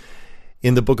critical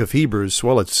in the book of Hebrews.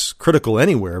 Well, it's critical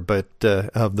anywhere but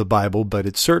of the Bible, but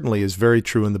it certainly is very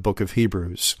true in the book of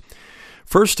Hebrews.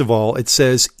 First of all, it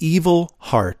says evil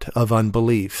heart of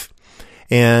unbelief.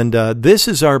 And this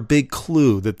is our big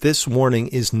clue that this warning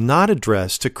is not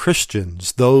addressed to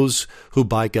Christians, those who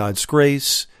by God's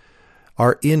grace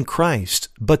are in Christ,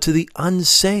 but to the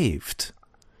unsaved.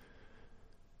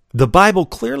 The Bible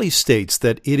clearly states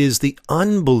that it is the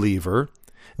unbeliever,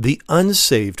 the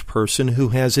unsaved person who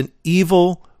has an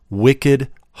evil, wicked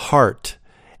heart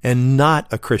and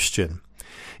not a Christian.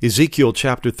 Ezekiel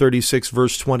chapter 36,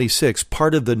 verse 26,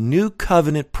 part of the new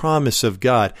covenant promise of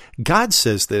God. God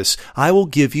says this, I will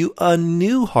give you a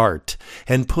new heart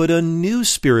and put a new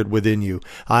spirit within you.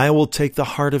 I will take the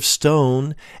heart of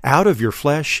stone out of your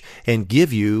flesh and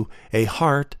give you a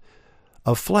heart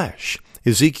of flesh.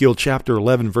 Ezekiel chapter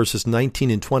 11, verses 19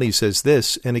 and 20 says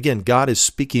this, and again, God is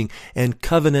speaking and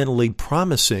covenantally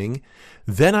promising,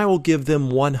 Then I will give them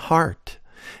one heart,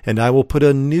 and I will put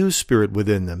a new spirit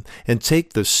within them, and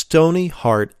take the stony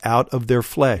heart out of their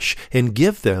flesh, and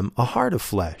give them a heart of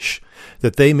flesh,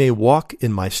 that they may walk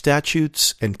in my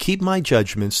statutes, and keep my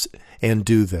judgments, and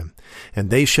do them. And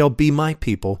they shall be my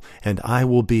people, and I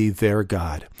will be their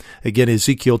God. Again,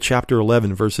 Ezekiel chapter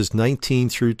 11, verses 19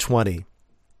 through 20.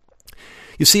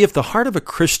 You see, if the heart of a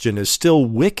Christian is still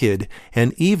wicked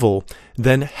and evil,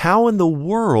 then how in the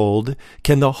world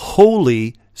can the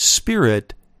Holy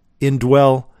Spirit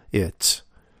indwell it?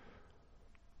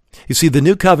 You see, the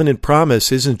new covenant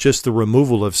promise isn't just the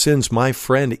removal of sins, my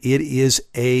friend. It is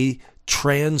a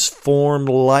transformed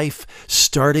life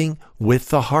starting with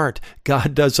the heart.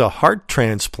 God does a heart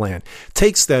transplant,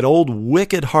 takes that old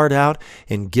wicked heart out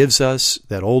and gives us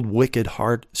that old wicked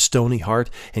heart, stony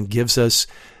heart, and gives us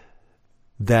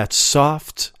that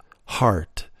soft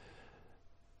heart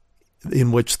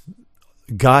in which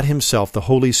God himself, the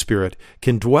Holy Spirit,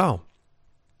 can dwell.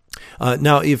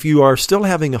 Now, if you are still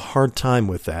having a hard time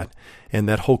with that and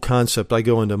that whole concept, I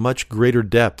go into much greater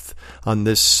depth on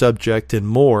this subject and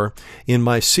more in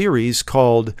my series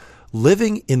called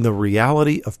Living in the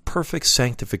Reality of Perfect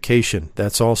Sanctification.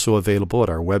 That's also available at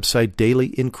our website,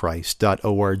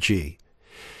 dailyinchrist.org.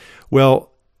 Well,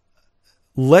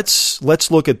 Let's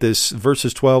look at this,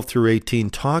 verses 12 through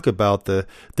 18, talk about the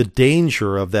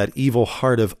danger of that evil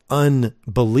heart of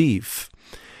unbelief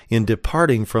in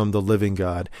departing from the living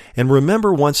God. And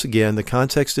remember, once again, the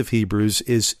context of Hebrews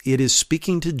is it is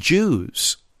speaking to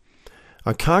Jews,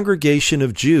 a congregation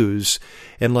of Jews,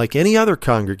 and like any other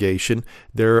congregation,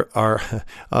 there are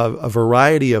a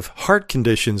variety of heart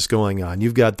conditions going on.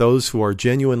 You've got those who are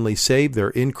genuinely saved, they're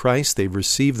in Christ, they've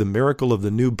received the miracle of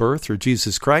the new birth through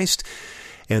Jesus Christ,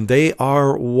 and they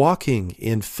are walking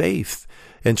in faith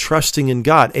and trusting in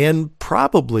God and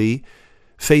probably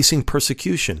facing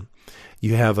persecution.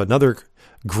 You have another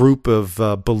group of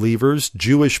believers,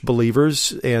 Jewish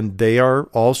believers, and they are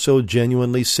also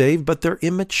genuinely saved, but they're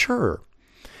immature.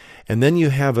 And then you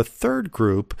have a third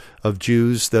group of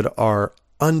Jews that are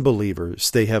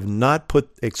unbelievers. They have not put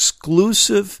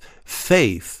exclusive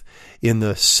faith in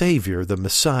the Savior, the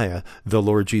Messiah, the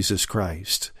Lord Jesus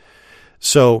Christ.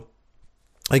 So,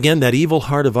 again, that evil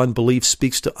heart of unbelief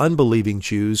speaks to unbelieving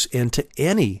Jews and to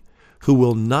any who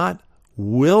will not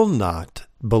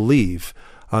believe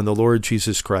on the Lord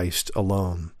Jesus Christ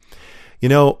alone. You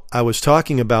know, I was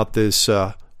talking about this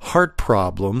heart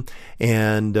problem,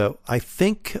 and I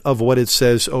think of what it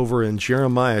says over in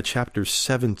Jeremiah chapter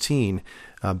 17,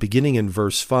 beginning in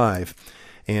verse 5.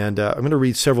 And I'm going to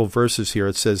read several verses here.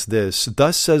 It says this,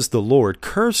 Thus says the Lord,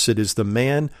 Cursed is the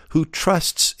man who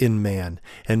trusts in man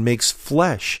and makes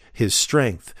flesh his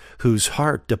strength, whose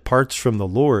heart departs from the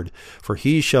Lord. For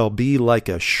he shall be like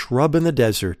a shrub in the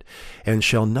desert, and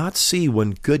shall not see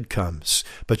when good comes,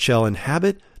 but shall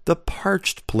inhabit the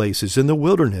parched places in the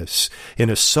wilderness, in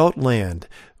a salt land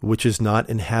which is not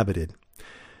inhabited.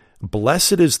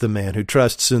 Blessed is the man who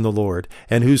trusts in the Lord,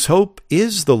 and whose hope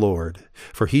is the Lord.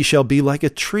 For he shall be like a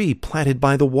tree planted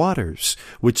by the waters,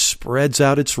 which spreads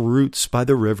out its roots by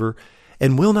the river,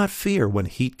 and will not fear when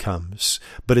heat comes,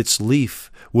 but its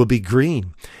leaf will be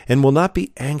green, and will not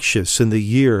be anxious in the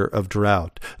year of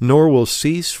drought, nor will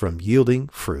cease from yielding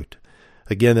fruit.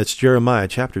 Again, that's Jeremiah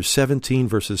chapter 17,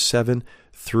 verses 7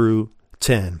 through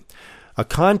 10. A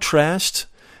contrast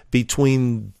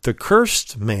between the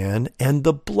cursed man and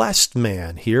the blessed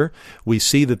man. Here we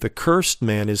see that the cursed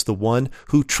man is the one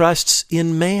who trusts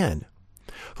in man,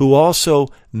 who also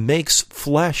makes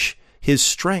flesh his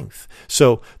strength.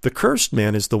 So the cursed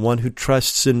man is the one who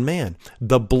trusts in man.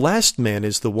 The blessed man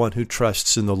is the one who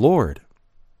trusts in the Lord.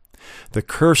 The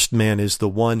cursed man is the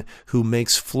one who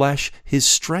makes flesh his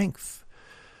strength.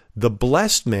 The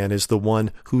blessed man is the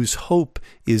one whose hope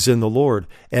is in the Lord,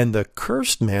 and the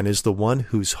cursed man is the one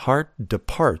whose heart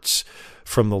departs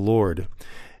from the Lord.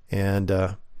 And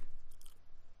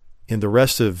in the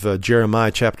rest of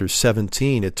Jeremiah chapter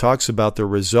 17, it talks about the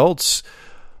results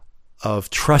of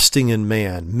trusting in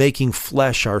man, making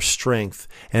flesh our strength,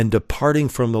 and departing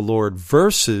from the Lord,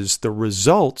 versus the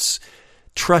results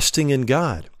trusting in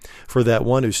God. For that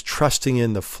one who's trusting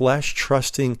in the flesh,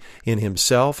 trusting in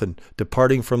himself, and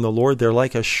departing from the Lord, they're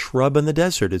like a shrub in the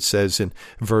desert, it says in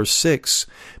verse 6.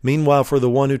 Meanwhile, for the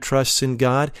one who trusts in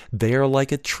God, they are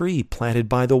like a tree planted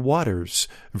by the waters,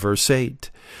 verse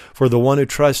 8. For the one who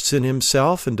trusts in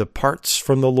himself and departs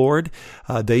from the Lord,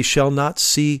 they shall not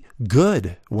see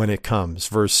good when it comes,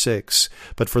 verse 6.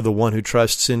 But for the one who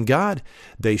trusts in God,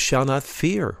 they shall not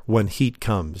fear when heat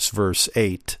comes, verse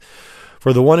 8.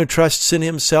 For the one who trusts in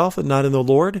himself and not in the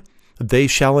Lord, they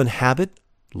shall inhabit,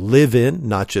 live in,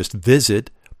 not just visit,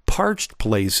 parched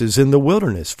places in the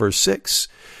wilderness. Verse 6.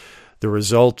 The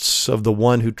results of the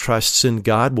one who trusts in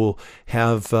God will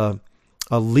have a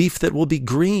leaf that will be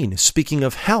green, speaking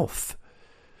of health.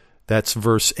 That's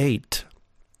verse 8.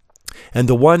 And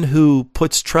the one who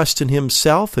puts trust in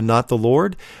himself and not the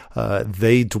Lord,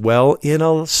 they dwell in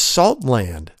a salt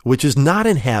land, which is not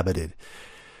inhabited.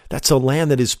 That's a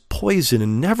land that is poison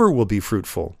and never will be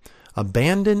fruitful,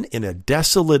 abandoned in a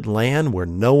desolate land where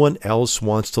no one else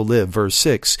wants to live. Verse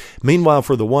 6. Meanwhile,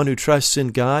 for the one who trusts in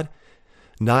God,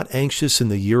 not anxious in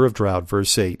the year of drought.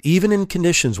 Verse 8. Even in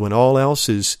conditions when all else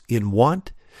is in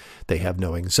want, they have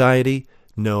no anxiety,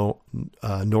 nor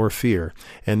fear.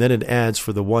 And then it adds,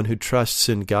 for the one who trusts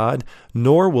in God,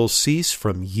 nor will cease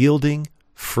from yielding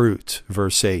fruit.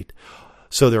 Verse 8.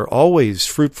 So they're always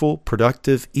fruitful,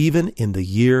 productive, even in the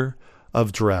year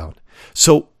of drought.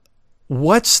 So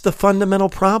what's the fundamental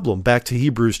problem? Back to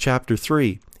Hebrews chapter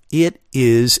 3. It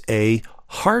is a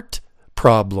heart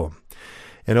problem.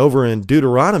 And over in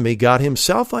Deuteronomy, God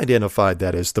himself identified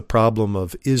that as the problem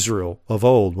of Israel of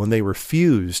old when they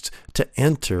refused to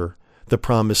enter the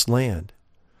promised land.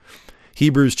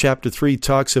 Hebrews chapter 3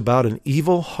 talks about an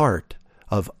evil heart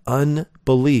of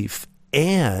unbelief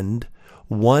and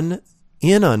one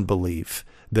in unbelief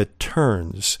that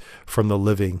turns from the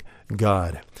living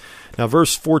God. Now,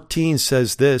 verse 14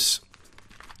 says this,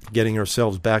 getting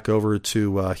ourselves back over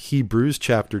to Hebrews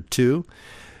chapter 2.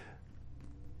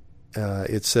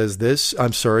 It says this,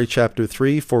 chapter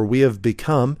 3, for we have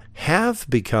become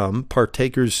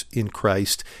partakers in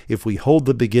Christ if we hold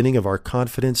the beginning of our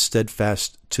confidence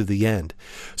steadfast to the end.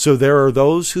 So there are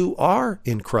those who are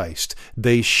in Christ.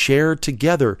 They share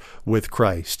together with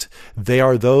Christ. They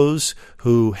are those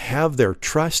who have their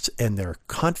trust and their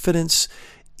confidence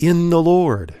in the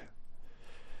Lord.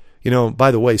 You know, by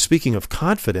the way, speaking of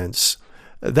confidence,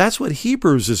 that's what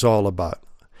Hebrews is all about.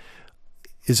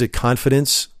 Is it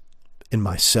confidence in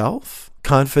myself,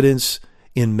 confidence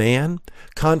in man,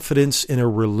 confidence in a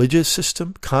religious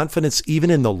system, confidence even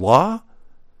in the law?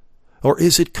 Or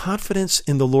is it confidence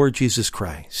in the Lord Jesus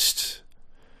Christ?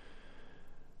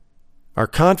 Our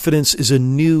confidence is a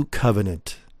new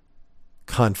covenant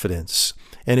confidence,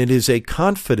 and it is a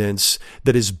confidence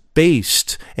that is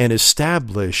based and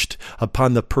established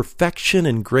upon the perfection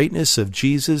and greatness of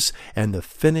Jesus and the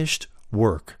finished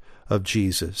work of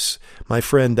Jesus. My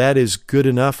friend, that is good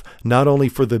enough not only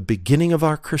for the beginning of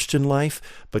our Christian life,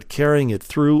 but carrying it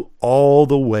through all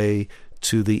the way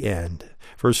to the end.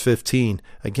 Verse 15,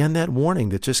 again, that warning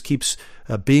that just keeps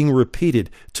being repeated.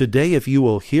 Today, if you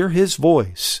will hear his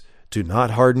voice, do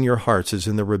not harden your hearts as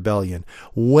in the rebellion.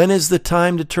 When is the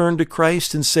time to turn to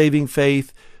Christ in saving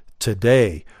faith?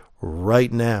 Today,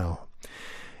 right now.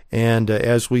 And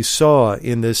as we saw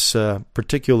in this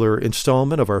particular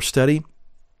installment of our study,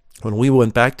 when we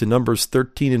went back to Numbers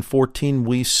 13 and 14,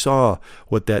 we saw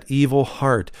what that evil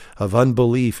heart of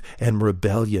unbelief and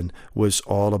rebellion was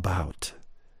all about.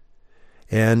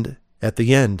 And At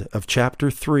the end of chapter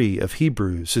 3 of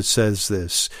Hebrews, it says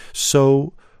this,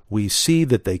 "So we see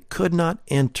that they could not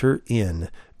enter in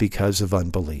because of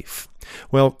unbelief."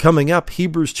 Well, coming up,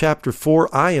 Hebrews chapter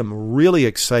 4, I am really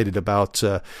excited about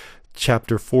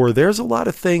chapter 4. There's a lot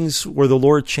of things where the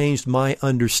Lord changed my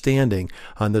understanding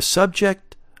on the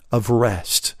subject of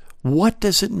rest. What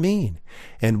does it mean?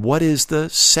 And what is the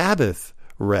Sabbath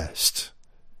rest?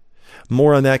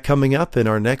 More on that coming up in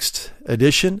our next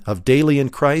edition of Daily in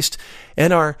Christ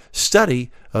and our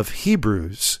study of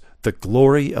Hebrews, the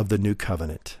glory of the new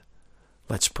covenant.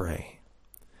 Let's pray.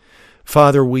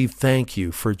 Father, we thank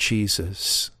you for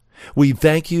Jesus. We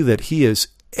thank you that he is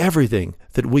everything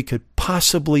that we could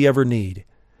possibly ever need,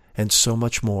 and so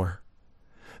much more.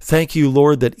 Thank you,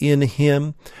 Lord, that in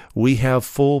him we have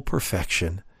full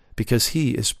perfection, because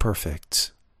he is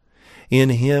perfect. In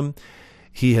him,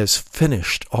 he has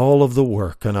finished all of the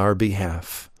work on our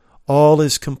behalf. All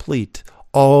is complete.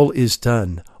 All is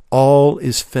done. All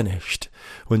is finished.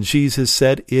 When Jesus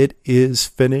said, "It is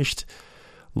finished,"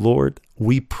 Lord,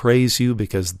 we praise you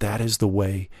because that is the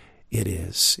way it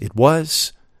is. It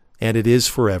was, and it is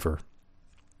forever.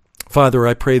 Father,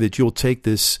 I pray that you'll take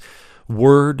this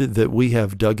word that we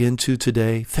have dug into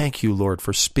today. Thank you, Lord,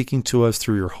 for speaking to us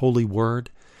through your holy word.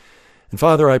 And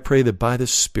Father, I pray that by the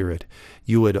Spirit,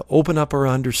 you would open up our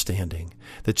understanding,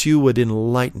 that you would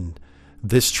enlighten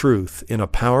this truth in a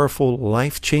powerful,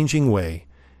 life-changing way.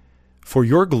 For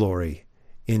your glory,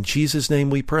 in Jesus' name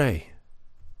we pray.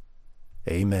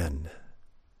 Amen.